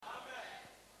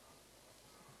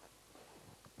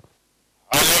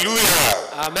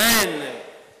Hallelujah. Amen.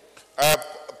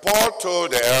 Paul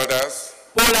told the elders,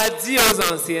 Paul a dit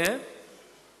aux anciens,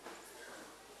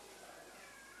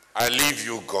 I leave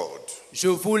you God. je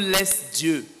vous laisse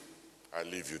Dieu. I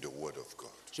leave you the word of God.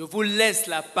 Je vous laisse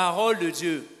la parole de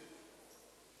Dieu.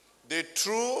 The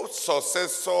true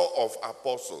successor of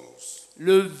apostles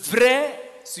Le vrai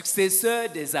successeur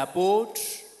des apôtres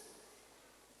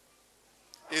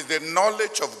is the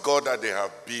knowledge of God that they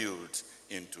have built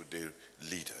into their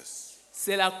leaders.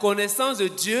 c'est la connaissance de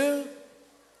Dieu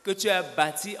que tu as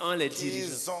bâtie en les dirigeants.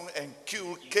 Ils ont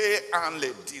inculqué en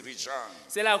les dirigeants.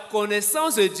 C'est la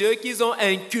connaissance de Dieu qu'ils ont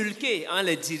inculquée en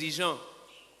les dirigeants.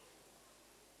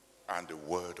 And the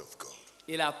word of God.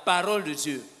 Et la parole de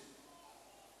Dieu.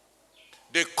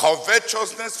 The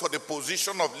covetousness for the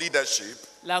position of leadership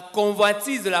La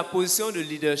convoitise de la position de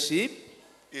leadership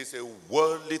is a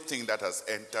worldly thing that has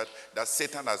entered, that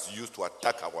Satan has used to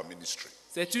attack our ministry.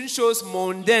 c'est une chose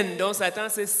mondaine dont Satan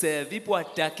s'est servi pour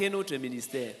attaquer notre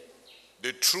ministère.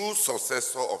 The true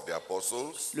successor of the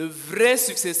apostles, Le vrai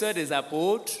successeur des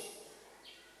apôtres,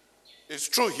 it's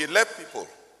true, he left people.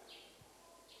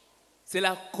 c'est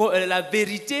la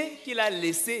vérité qu'il a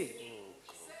laissée.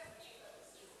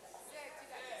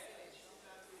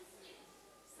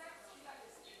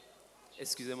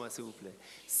 Excusez-moi, s'il vous plaît.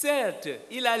 Certes,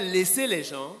 il a laissé les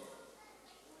gens,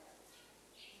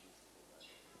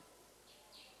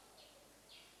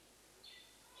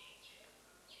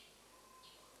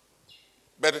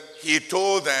 But he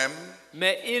told them,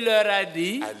 mais il leur a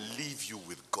dit, I leave you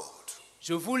with God.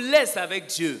 je vous laisse avec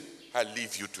Dieu. I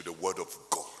leave you to the word of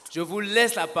God. Je vous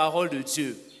laisse la parole de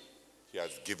Dieu. He has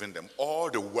given them all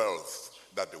the wealth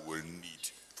that they will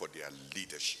need for their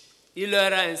leadership. Il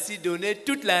leur a ainsi donné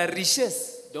toute la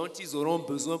richesse dont ils auront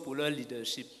besoin pour leur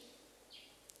leadership.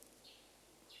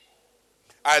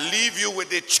 I leave you with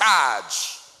the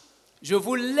charge. Je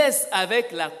vous laisse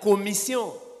avec la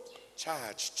commission,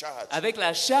 Charge. avec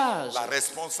la charge. La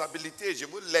responsabilité. Je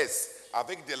vous laisse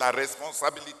avec de la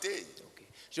responsabilité.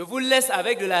 Je vous laisse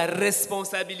avec de la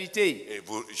responsabilité. Et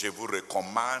je vous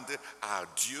recommande à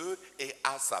Dieu et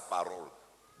à sa parole.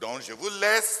 Donc je vous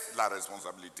laisse la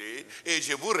responsabilité et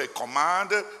je vous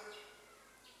recommande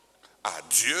à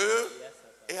Dieu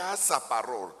et à sa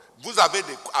parole. Vous avez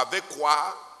avec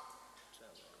quoi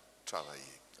travailler.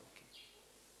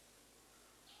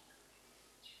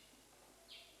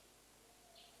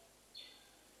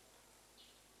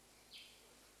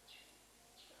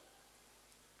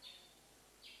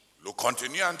 Le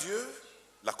contenu en Dieu,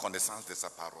 la connaissance de sa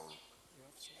parole.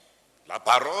 La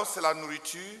parole, c'est la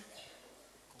nourriture.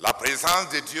 La présence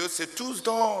de Dieu, c'est tout ce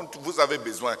dont vous avez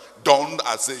besoin. Donne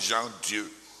à ces gens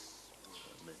Dieu.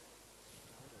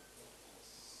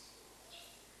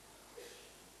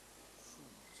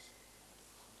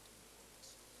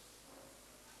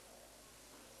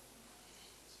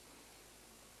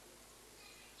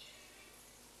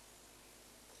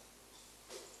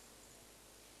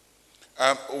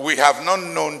 We have not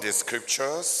known the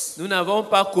scriptures, Nous n'avons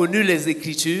pas connu les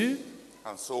Écritures,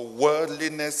 and so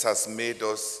worldliness has made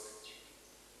us,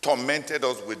 tormented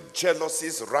us with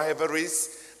jealousies, rivalries,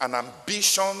 and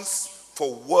ambitions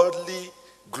for worldly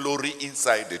glory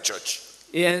inside the church.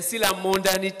 et ainsi la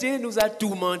mondanité nous a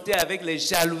tourmentés avec les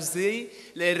jalousies,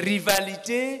 les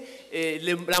rivalités et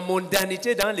la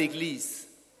mondanité dans l'Église.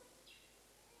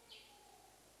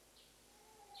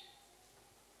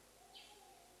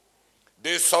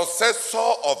 The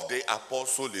successor of the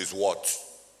apostle is what?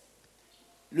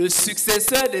 Le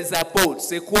successeur des apôtres,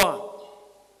 c'est quoi?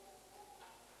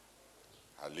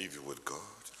 I leave you with God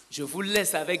Je vous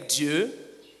laisse avec Dieu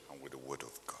and with the word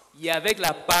of God. et avec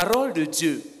la parole de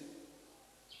Dieu.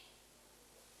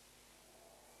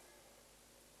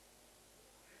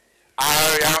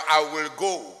 I will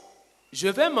go. Je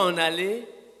vais m'en aller,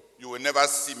 You will never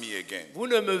see me again. vous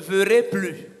ne me verrez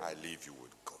plus. I leave you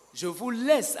with God. Je vous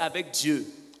laisse avec Dieu.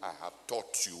 I have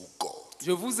taught you God.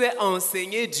 Je vous ai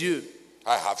enseigné Dieu.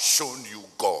 I have shown you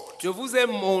God. Je vous ai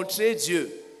montré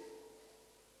Dieu.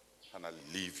 And I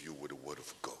leave you with the word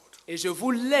of God. Et je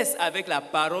vous laisse avec la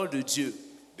parole de Dieu.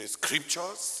 The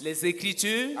scriptures Les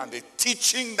Écritures and the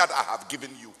teaching that I have given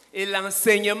you. et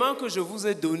l'enseignement que je vous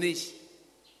ai donné.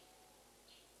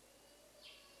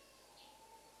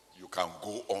 You can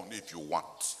go on if you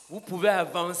want. Vous pouvez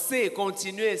avancer et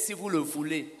continuer si vous le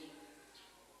voulez.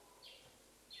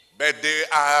 But there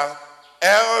are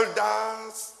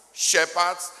elders,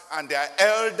 shepherds, and there are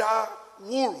elder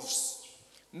wolves.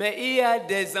 Mais il y a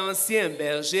des anciens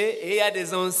bergers et il y a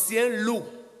des anciens loups.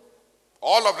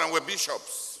 All of them were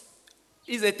bishops.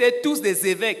 Ils étaient tous des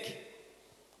évêques.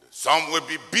 Some will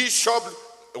be bishops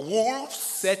wolves,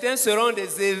 Certains seront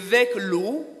des évêques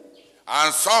loups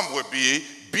and some will be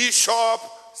bishop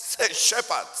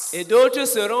shepherds. et d'autres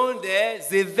seront des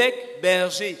évêques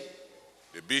bergers.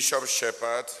 The bishop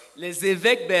shepherd Les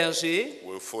évêques bergers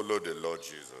will follow the Lord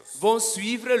Jesus. vont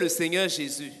suivre le Seigneur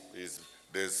Jésus.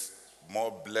 It's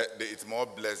more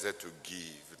blessed to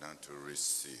give than to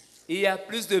receive. Il y a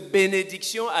plus de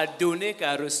bénédictions à donner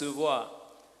qu'à recevoir.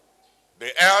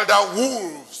 The elder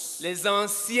wolves Les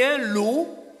anciens loups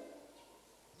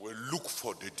will look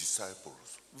for the disciples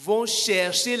vont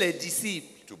chercher les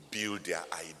disciples to build their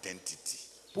identity,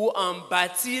 pour en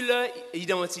bâtir leur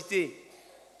identité,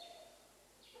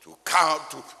 to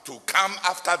come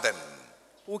after them.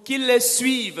 pour qu'ils les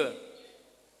suivent.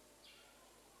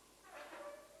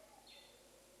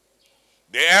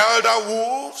 The elder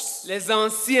wolves Les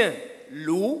anciens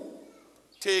loups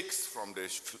takes from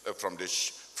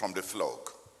the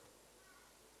flock.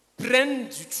 prennent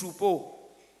du troupeau.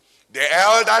 The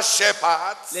elder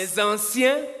shepherds Les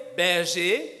anciens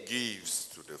bergers gives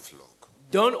to the flock.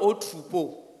 donnent au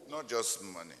troupeau, Not just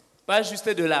money, pas juste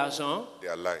de l'argent,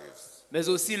 their lives. mais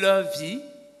aussi leur vie,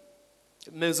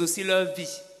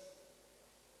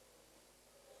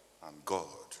 And God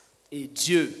et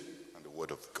Dieu, and the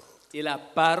word of God. et la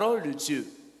parole de Dieu.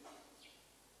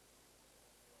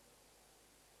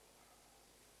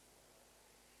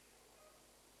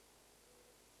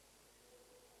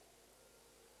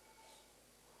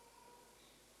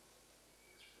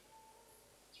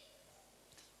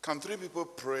 Can three people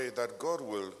pray that God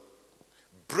will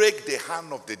break the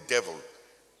hand of the devil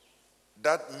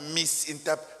that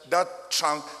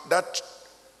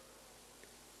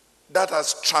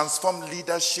has transformed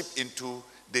leadership into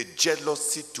the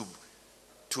jealousy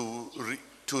to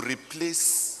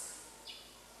replace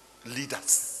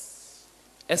leaders?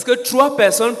 Est-ce que 3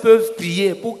 personnes peuvent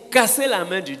prier pour casser la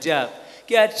main du diable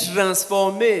qui a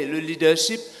transformé le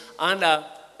leadership en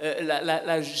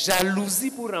la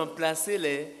jalousie pour remplacer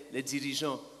les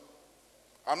dirigeants?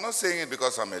 I'm not saying it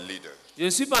because I'm a leader. Je ne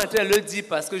suis pas en train de le dire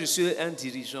parce que je suis un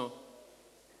dirigeant.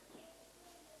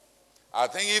 I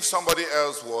think if somebody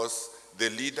else was the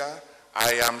leader,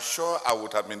 I am sure I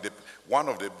would have been one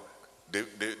of the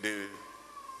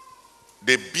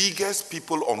biggest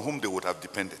people on whom they would have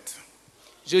depended.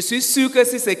 Je suis sûr que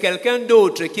si c'est quelqu'un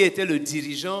d'autre qui était le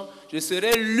dirigeant, je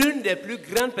serais l'une des plus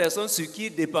grandes personnes sur qui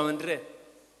il dépendrait.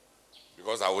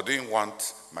 Because I wouldn't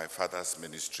want my father's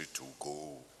ministry to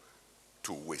go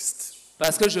to waste.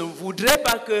 Parce que je ne voudrais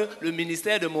pas que le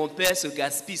ministère de mon père se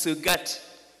gaspille, se gâte.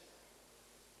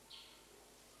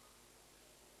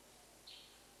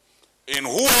 In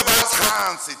whoever's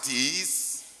hands it is,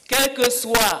 Quel que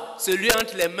soit celui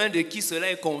entre les mains de qui cela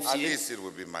est at confié, least it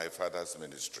will be my father's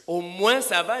ministry. au moins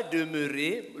ça va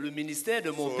demeurer le ministère de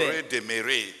mon père. Sorry,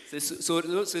 deméré.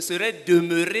 Ce serait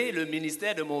demeurer le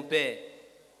ministère de mon père.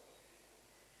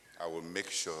 I will make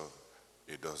sure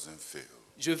it doesn't fail.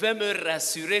 Je vais me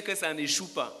rassurer que ça n'échoue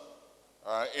pas.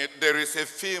 There is a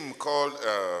film called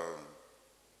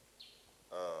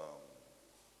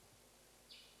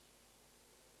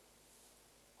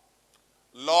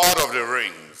Lord of the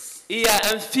Rings. Il y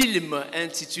a un film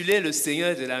intitulé Le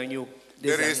Seigneur de l'agneau.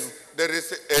 Des agneaux. There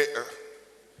is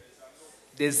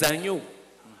Des agneaux.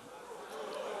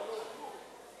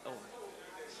 Oh.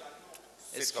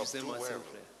 Sit up Excusez-moi, too s'il well.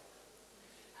 vous plaît.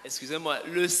 Excusez-moi.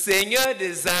 Le Seigneur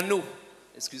des anneaux.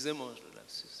 Excusez-moi. S'il vous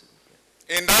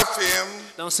plaît. In that film,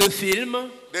 Dans ce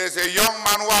film, there's a young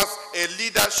man who has a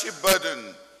leadership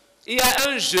burden. il y a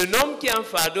un jeune homme qui a un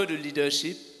fardeau de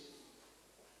leadership.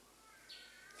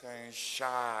 Qui a une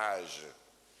charge.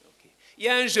 Il y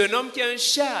a un jeune homme qui a une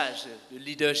charge de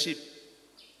leadership.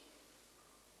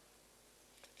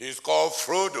 He's called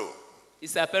Frodo. Il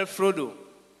s'appelle Frodo.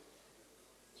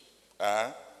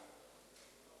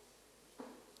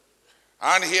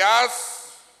 And he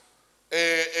has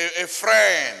a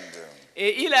friend.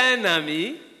 Et il a un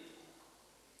ami.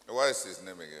 What is his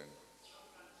name again?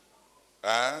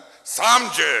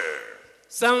 Samje.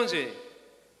 Sanjay.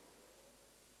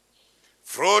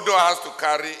 Frodo has to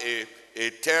carry a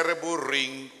terrible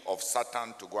ring of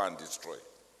Satan to go and destroy.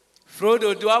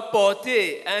 Frodo doit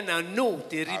porter un anneau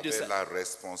terrible de Avait Satan. la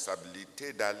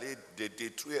responsabilité d'aller de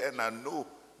détruire un anneau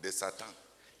de Satan.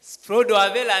 Frodo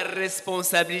avait la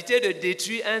responsabilité de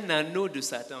détruire un anneau de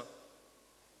Satan.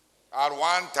 At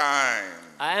one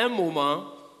time, À un moment,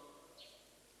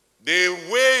 the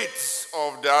weight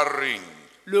of that ring.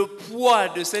 le poids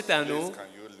de cet anneau, Please, can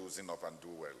you loosen up and do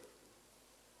well?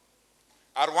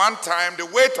 At one time, the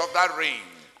weight of that ring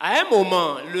à un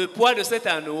moment, le poids de cet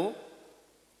anneau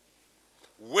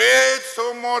weighed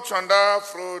so much on that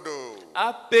Frodo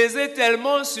a pesé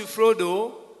tellement sur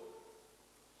Frodo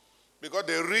Because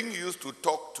the ring used to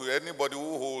talk to anybody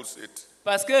who holds it.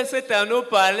 Parce que cet anneau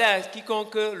parlait à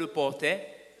quiconque le portait.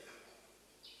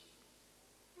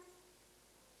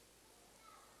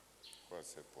 Quoi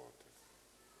c'est porté?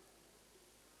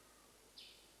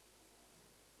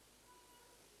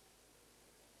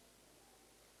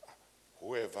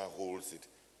 Whoever holds it.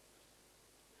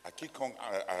 À quiconque,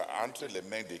 entre les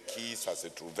mains de qui ça se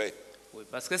trouvait. Oui,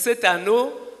 parce que cet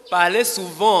anneau parlait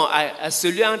souvent à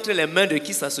celui entre les mains de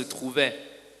qui ça se trouvait.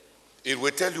 It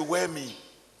will tell you, wear me.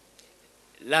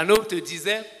 L'anneau te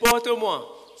disait, porte-moi.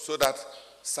 So that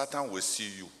Satan will see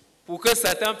you. Pour que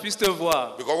Satan puisse te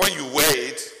voir. Because when you wear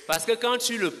it, Parce que quand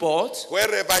tu le portes,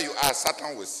 wherever you are,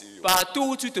 Satan will see you. partout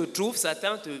où tu te trouves,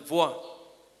 Satan te voit.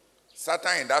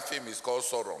 Satan in that film is called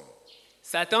Sauron.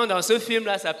 Satan dans ce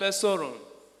film-là s'appelle Sauron.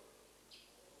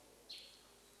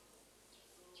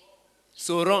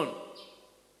 Sauron.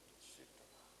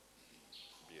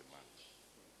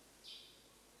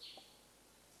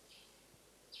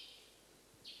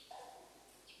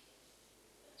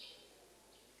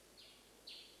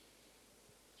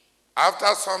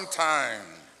 After some time,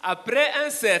 Après un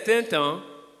certain temps,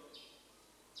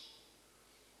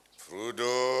 Frodo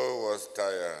was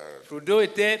tired. Frodo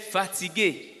était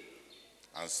fatigué.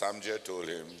 And Samje told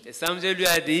him. Et Samje lui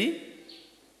a dit,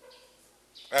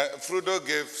 Frodo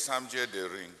gave Samje the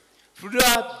ring. Frodo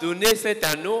a donné cet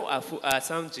anneau à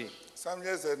Samje.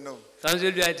 Samje said no.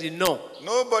 Samje lui a dit non.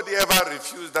 Nobody ever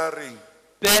refused that ring.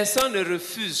 Personne ne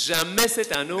refuse jamais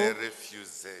cet anneau. They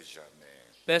refused jamais.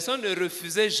 Personne ne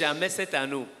refusait jamais cet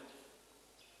anneau.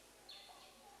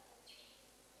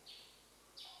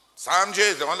 Samje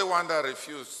is the only one that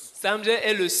refused. Samje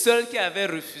est le seul qui avait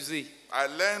refusé. I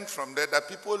learned from that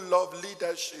people love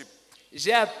leadership.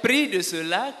 J'ai appris de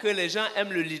cela que les gens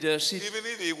aiment le leadership. Even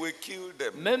if it will kill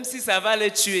them. Même si ça va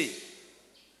les tuer.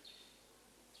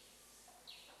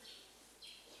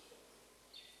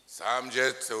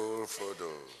 Samje told Frodo.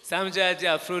 Samje a dit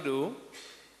à Frodo,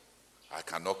 I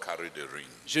cannot carry the ring.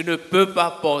 je ne peux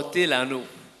pas porter l'anneau.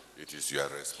 It is your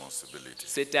responsibility.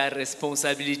 C'est ta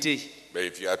responsabilité. But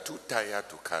if you are too tired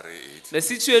to carry it, Mais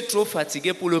si tu es trop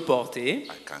fatigué pour le porter,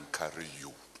 I can carry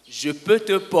you. je peux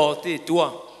te porter,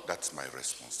 toi. That's my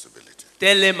responsibility.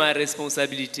 Telle est ma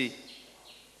responsabilité.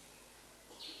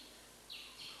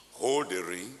 Hold the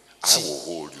ring, I will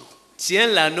hold you. Tiens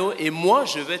l'anneau et moi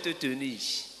je vais te tenir.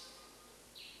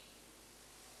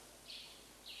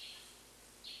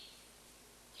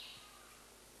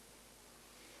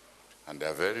 And there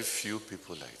are very few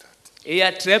people like that. Et il y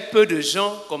a très peu de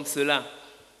gens comme cela.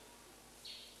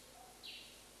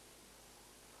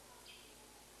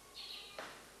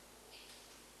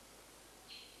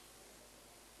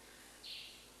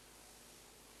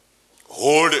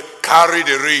 Carry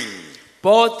the ring.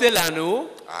 Porte l'anneau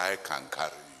I can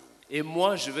carry you. et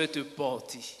moi je vais te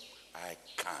porter. I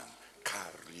can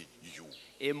carry you.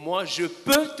 Et moi je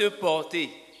peux te porter.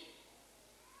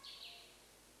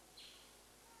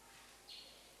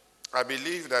 I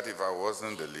believe that if I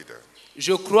wasn't the leader,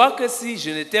 Je crois que si je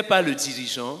n'étais pas le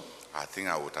dirigeant, I think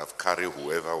I would have carried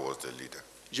whoever was the leader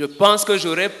je pense que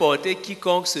j'aurais porté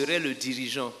quiconque serait le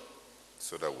dirigeant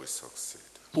so that we succeed.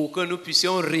 pour que nous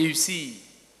puissions réussir.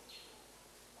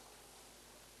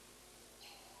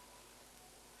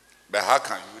 But how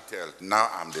can you tell? Now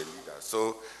I'm the leader.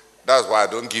 So that's why I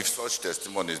don't give such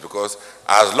testimonies, because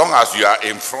as long as you are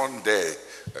in front there,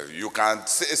 you can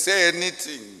say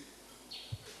anything.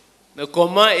 Mais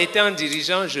comment, étant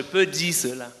dirigeant, je peux dire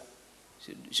cela?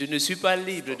 Je ne suis pas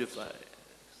libre de faire.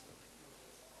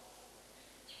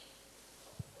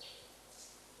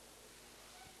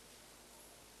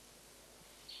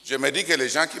 Je me dis que les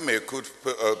gens qui m'écoutent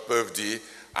peuvent dire,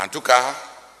 en tout cas,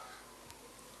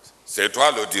 c'est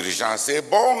toi le dirigeant. C'est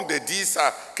bon de dire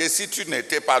ça, que si tu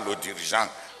n'étais pas le dirigeant,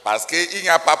 parce qu'il n'y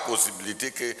a pas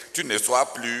possibilité que tu ne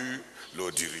sois plus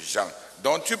le dirigeant.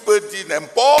 Donc tu peux dire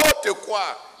n'importe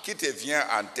quoi qui te vient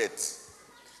en tête.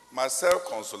 Ma seule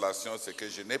consolation, c'est que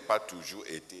je n'ai pas toujours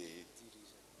été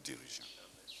dirigeant.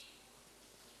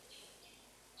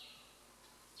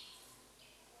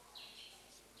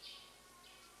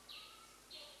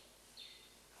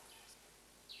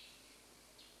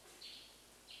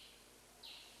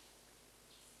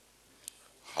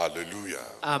 Alléluia.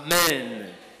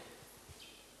 Amen.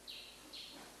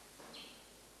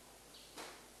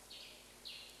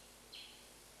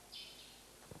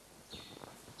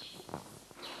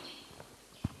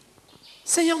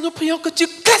 Seigneur, nous prions que tu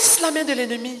casses la main de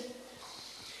l'ennemi.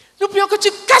 Nous prions que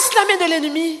tu casses la main de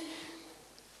l'ennemi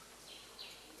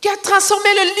qui a transformé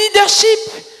le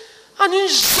leadership en une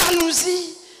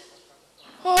jalousie.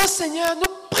 Oh Seigneur,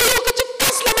 nous prions que tu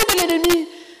casses la main de l'ennemi.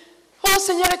 Oh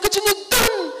Seigneur, et que tu nous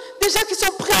donnes des gens qui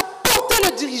sont prêts à porter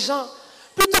le dirigeant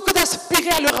plutôt que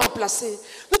d'aspirer à le remplacer.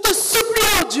 Nous te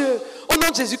supplions, Dieu, au nom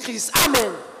de Jésus-Christ.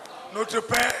 Amen. Notre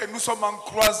Père, nous sommes en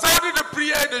croisade de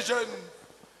prière et de jeûne.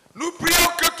 Nous prions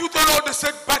que tout au long de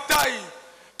cette bataille,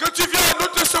 que tu viennes à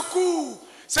notre secours.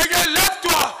 Seigneur,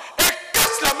 lève-toi et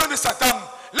casse la main de Satan.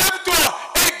 Lève-toi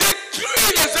et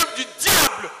détruis les œuvres du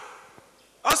diable.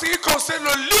 En ce qui concerne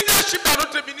le leadership dans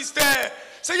notre ministère,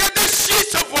 Seigneur, déchire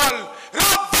ce voile.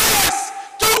 Renverse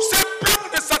tous ces plans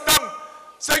de Satan.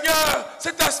 Seigneur,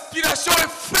 cette aspiration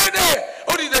est freinée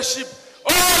au leadership.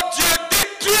 Oh Dieu,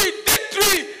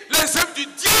 détruis les œuvres du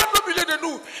diable au milieu de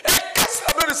nous et casse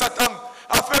la main de Satan,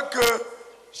 afin que,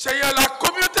 Seigneur, la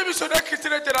communauté missionnaire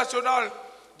chrétienne internationale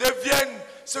devienne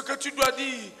ce que tu dois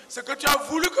dire, ce que tu as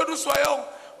voulu que nous soyons.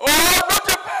 Oh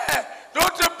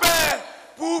notre Père,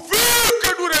 pourvu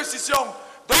que nous réussissions,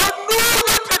 donne-nous,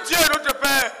 notre Dieu, notre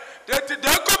Père, d'être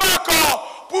d'un commun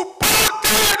accord pour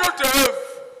porter notre œuvre.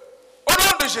 Au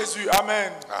nom de Jésus,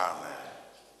 Amen. Amen.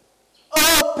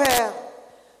 Oh Père,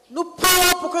 nous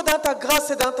prions pour que dans ta grâce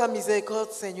et dans ta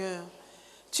miséricorde, Seigneur,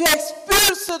 tu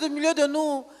expulses du milieu de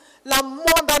nous la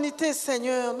mondanité,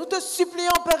 Seigneur. Nous te supplions,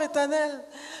 Père éternel.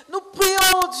 Nous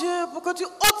prions, Dieu, pour que tu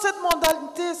ôtes cette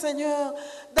mondanité, Seigneur,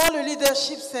 dans le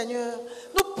leadership, Seigneur.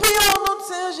 Nous prions au nom de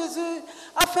Seigneur Jésus,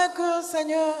 afin que,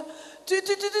 Seigneur, tu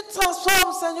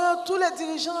transformes, Seigneur, tous les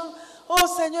dirigeants. Oh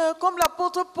Seigneur, comme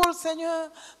l'apôtre Paul, Seigneur,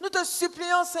 nous te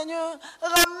supplions, Seigneur,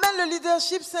 ramène le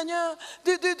leadership, Seigneur,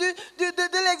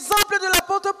 de l'exemple de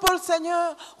l'apôtre Paul,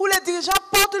 Seigneur, où les dirigeants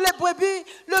portent les brebis.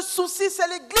 Le souci, c'est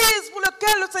l'Église pour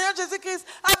laquelle le Seigneur Jésus-Christ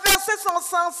a versé son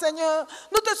sang, Seigneur.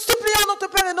 Nous te supplions, notre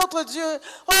Père et notre Dieu.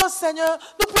 Oh Seigneur,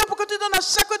 nous prions pour que tu donnes à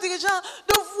chaque dirigeant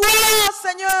de voir,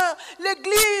 Seigneur,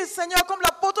 l'Église, Seigneur, comme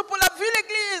l'apôtre Paul a vu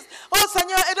l'Église. Oh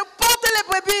Seigneur, et de porter les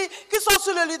brebis qui sont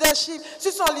sur le leadership,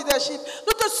 sur son leadership.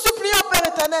 Nous te supplions, Père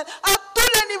éternel, à tous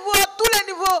les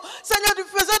niveaux, Seigneur, du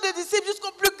faiseur des disciples jusqu'au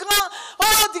plus grand,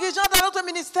 oh, dirigeant dans notre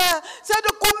ministère, Seigneur,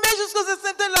 de commettre jusqu'aux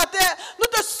extrémités de la terre. Nous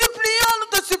te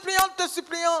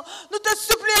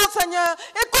supplions, Seigneur.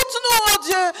 Écoute-nous, oh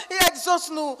Dieu, et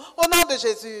exauce-nous. Au nom de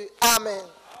Jésus. Amen.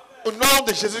 Au nom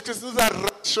de Jésus-Christ, nous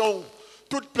arrachons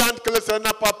toute plante que le Seigneur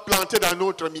n'a pas plantée dans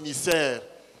notre ministère.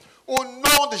 Au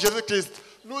nom de Jésus-Christ,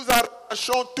 nous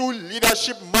arrachons tout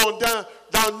leadership mondain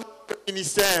dans notre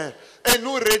ministère et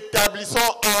nous rétablissons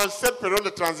en cette période de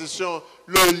transition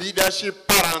le leadership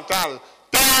parental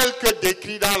tel que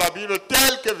décrit dans la Bible,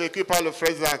 tel que vécu par le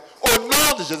frère Isaac. Au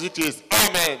nom de Jésus-Christ.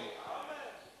 Amen.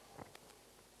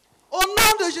 Au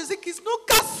nom de Jésus-Christ, nous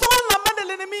cassons la main de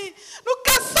l'ennemi. Nous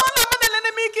cassons la main de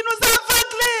l'ennemi qui nous a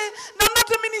aveuglés dans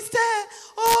notre ministère.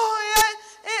 Oh,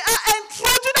 et a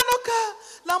introduit dans nos cœurs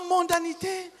la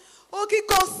mondanité. Oh, qui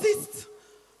consiste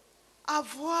à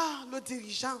voir le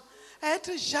dirigeant, à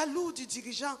être jaloux du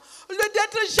dirigeant. Au lieu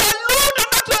d'être jaloux de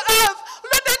notre œuvre, au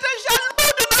lieu d'être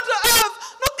jaloux de notre œuvre,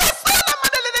 nous cassons la main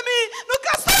de l'ennemi. Nous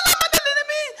cassons la main de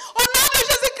l'ennemi au nom de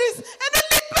Jésus-Christ. Et nous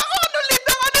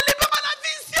libérons la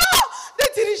vision des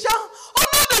dirigeants au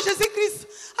nom de Jésus-Christ.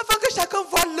 Afin que chacun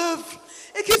voit l'œuvre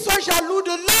et qu'il soit jaloux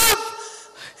de l'œuvre.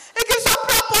 Et qu'il soit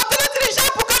prêt à porter le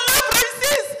dirigeant pour que l'œuvre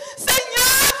réussisse.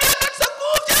 Seigneur, viens notre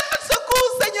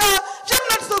secours, Seigneur. Viens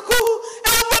notre secours et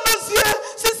ouvre nos yeux.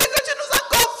 C'est ce que tu nous as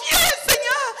confié,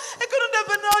 Seigneur. Et que nous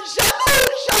devenons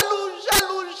jaloux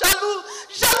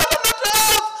de notre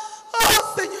œuvre. Oh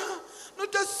Seigneur, nous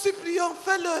te supplions,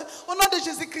 fais-le au nom de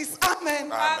Jésus-Christ.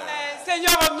 Amen. Amen.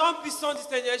 Seigneur, au nom puissant du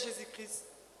Seigneur Jésus-Christ,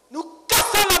 nous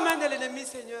cassons la main de l'ennemi,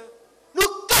 Seigneur. Nous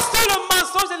cassons le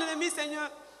mensonge de l'ennemi, Seigneur.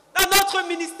 Dans notre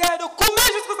ministère, de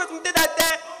commettre jusqu'aux extrémités de la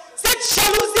terre, cette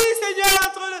jalousie, Seigneur,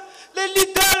 entre le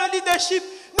leader, le leadership,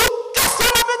 nous cassons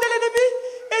la main de l'ennemi.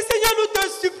 Et Seigneur, nous te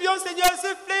supplions, Seigneur,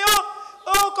 ce fléau,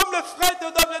 oh, comme le frère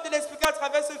Théodore vient de l'expliquer à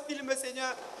travers ce film,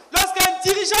 Seigneur. Lorsqu'un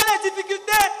dirigeant a des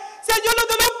difficultés, Seigneur, nous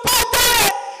devons porter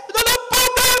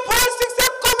pour un succès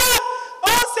commun.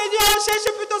 Oh Seigneur, on cherche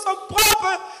plutôt son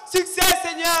propre succès,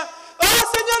 Seigneur. Oh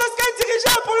Seigneur, lorsqu'un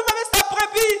dirigeant a problème avec sa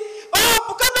brebis, oh,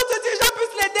 pour que notre dirigeant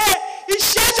puisse l'aider, il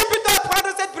cherche plutôt à prendre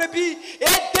cette brebis et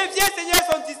elle devient, Seigneur,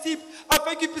 son disciple,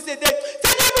 afin qu'il puisse aider.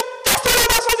 Seigneur, nous cassons la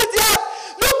marche du diable,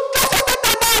 nous cassons cette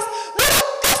tendance, nous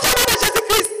cassons le nom de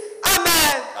Jésus-Christ.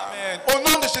 Amen. Amen. Au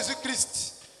nom de Jésus-Christ,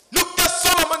 nous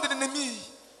cassons la main de l'ennemi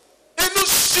et nous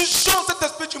jugeons cet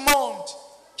esprit du monde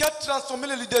qui a transformé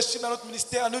le leadership dans notre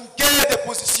ministère en une guerre de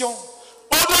position.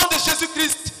 Au nom de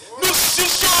Jésus-Christ, nous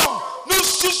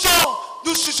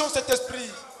jugeons cet esprit.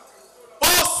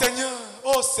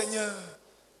 Oh Seigneur,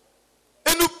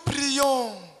 et nous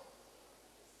prions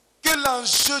que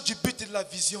l'enjeu du but et de la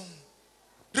vision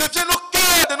revienne au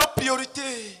cœur de nos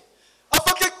priorités,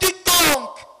 afin que quiconque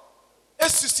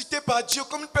suscité par Dieu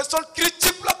comme une personne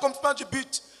critique pour l'accomplissement du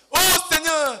but. Oh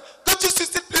Seigneur, que tu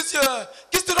suscites plusieurs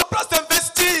qui se replacent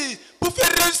investis pour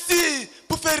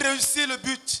faire réussir le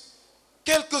but.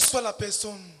 Quelle que soit la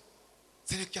personne,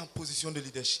 c'est lui qui est en position de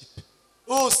leadership.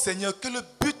 Oh Seigneur, que le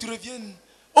but revienne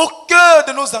au cœur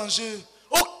de nos enjeux,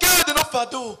 au cœur de nos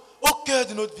fardeaux, au cœur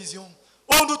de notre vision.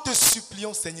 Oh, nous te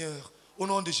supplions Seigneur, au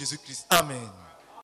nom de Jésus-Christ. Amen.